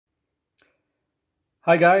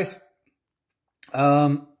Hi guys,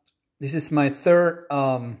 this is my third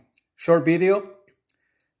short video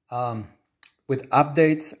with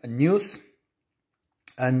updates and news,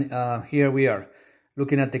 and here we are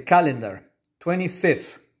looking at the calendar.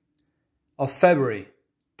 25th of February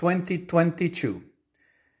 2022.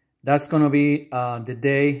 That's gonna be the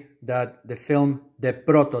day that the film The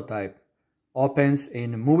Prototype opens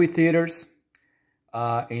in movie theaters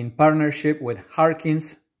in partnership with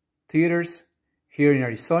Harkins Theaters here in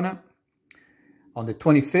Arizona on the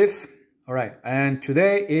 25th. All right, and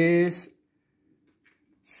today is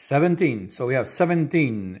 17. So we have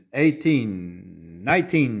 17, 18,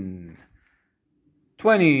 19,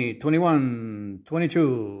 20, 21,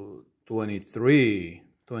 22, 23,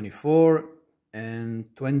 24,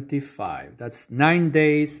 and 25. That's 9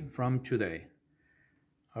 days from today.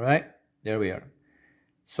 All right, there we are.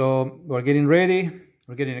 So we're getting ready.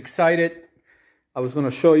 We're getting excited. I was going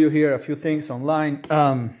to show you here a few things online.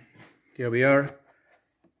 Here we are.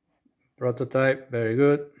 Prototype. Very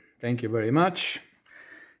good. Thank you very much.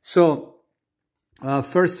 So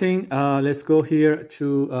first thing, let's go here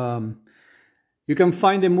to, you can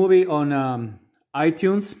find the movie on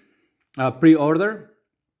iTunes, pre-order.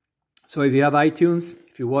 So if you have iTunes,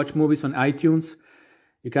 if you watch movies on iTunes,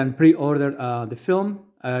 you can pre-order the film,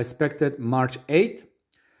 expected March 8th.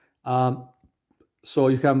 So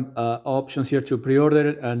you have options here to pre-order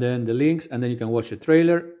it, and then the links, and then you can watch the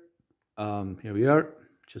trailer. Here we are.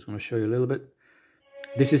 Just going to show you a little bit.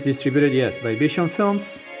 This is distributed, yes, by Vision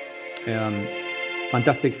Films.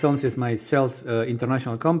 Fantastic Films is my sales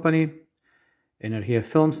international company. Energia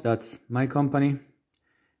Films, that's my company.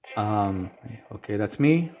 Okay, that's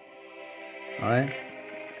me. All right.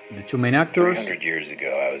 The two main actors. 300 years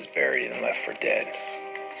ago, I was buried and left for dead.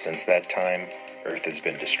 Since that time, Earth has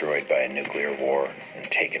been destroyed by a nuclear war and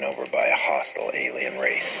taken over by a hostile alien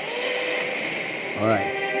race. All right.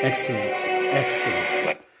 Excellent.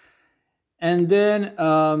 Excellent. And then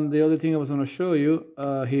the other thing I was going to show you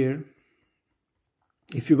here,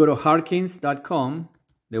 if you go to Harkins.com,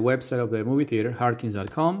 the website of the movie theater,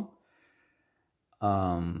 Harkins.com.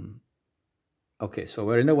 Okay, so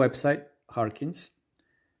we're in the website, Harkins.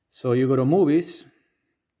 So you go to movies,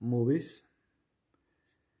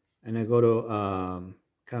 and I go to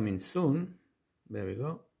coming soon. There we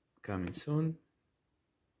go, coming soon.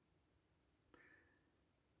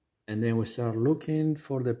 And then we start looking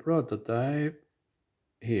for the prototype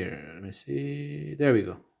here. Let me see. There we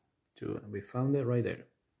go. We found it right there.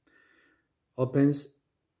 Opens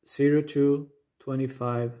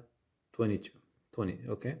 02/25/22. 20,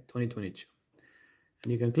 okay, 2022.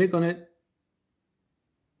 And you can click on it,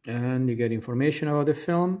 and you get information about the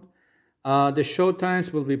film. The show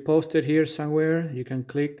times will be posted here somewhere. You can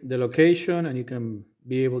click the location, and you can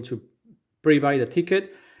be able to pre-buy the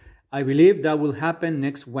ticket. I believe that will happen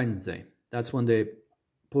next Wednesday. That's when they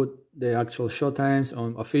put the actual show times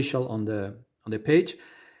on official on the page.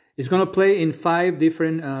 It's going to play in 5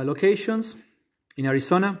 different locations in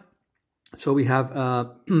Arizona. So we have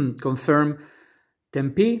confirmed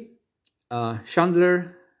Tempe,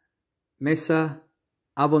 Chandler, Mesa,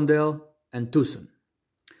 Avondale, and Tucson.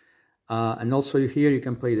 And also here you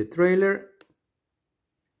can play the trailer.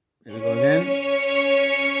 There we go again.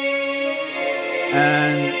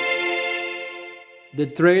 And the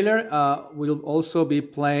trailer will also be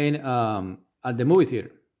playing at the movie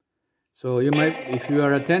theater. So you might, if you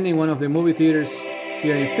are attending one of the movie theaters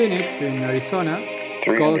here in Phoenix, in Arizona,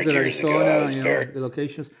 Scottsdale, Arizona, you know, the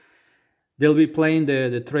locations, they'll be playing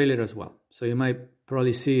the trailer as well. So you might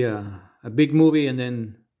probably see a big movie and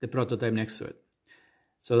then the prototype next to it.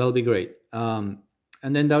 So that'll be great. And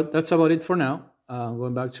then that's about it for now.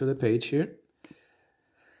 Going back to the page here.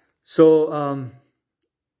 So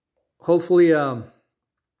hopefully,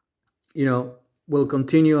 you know, we'll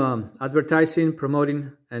continue advertising,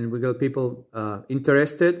 promoting, and we got people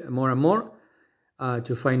interested more and more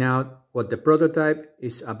to find out what the prototype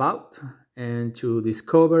is about and to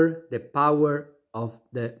discover the power of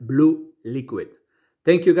the blue liquid.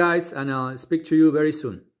 Thank you guys, and I'll speak to you very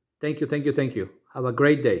soon. Thank you, thank you, thank you. Have a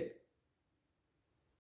great day.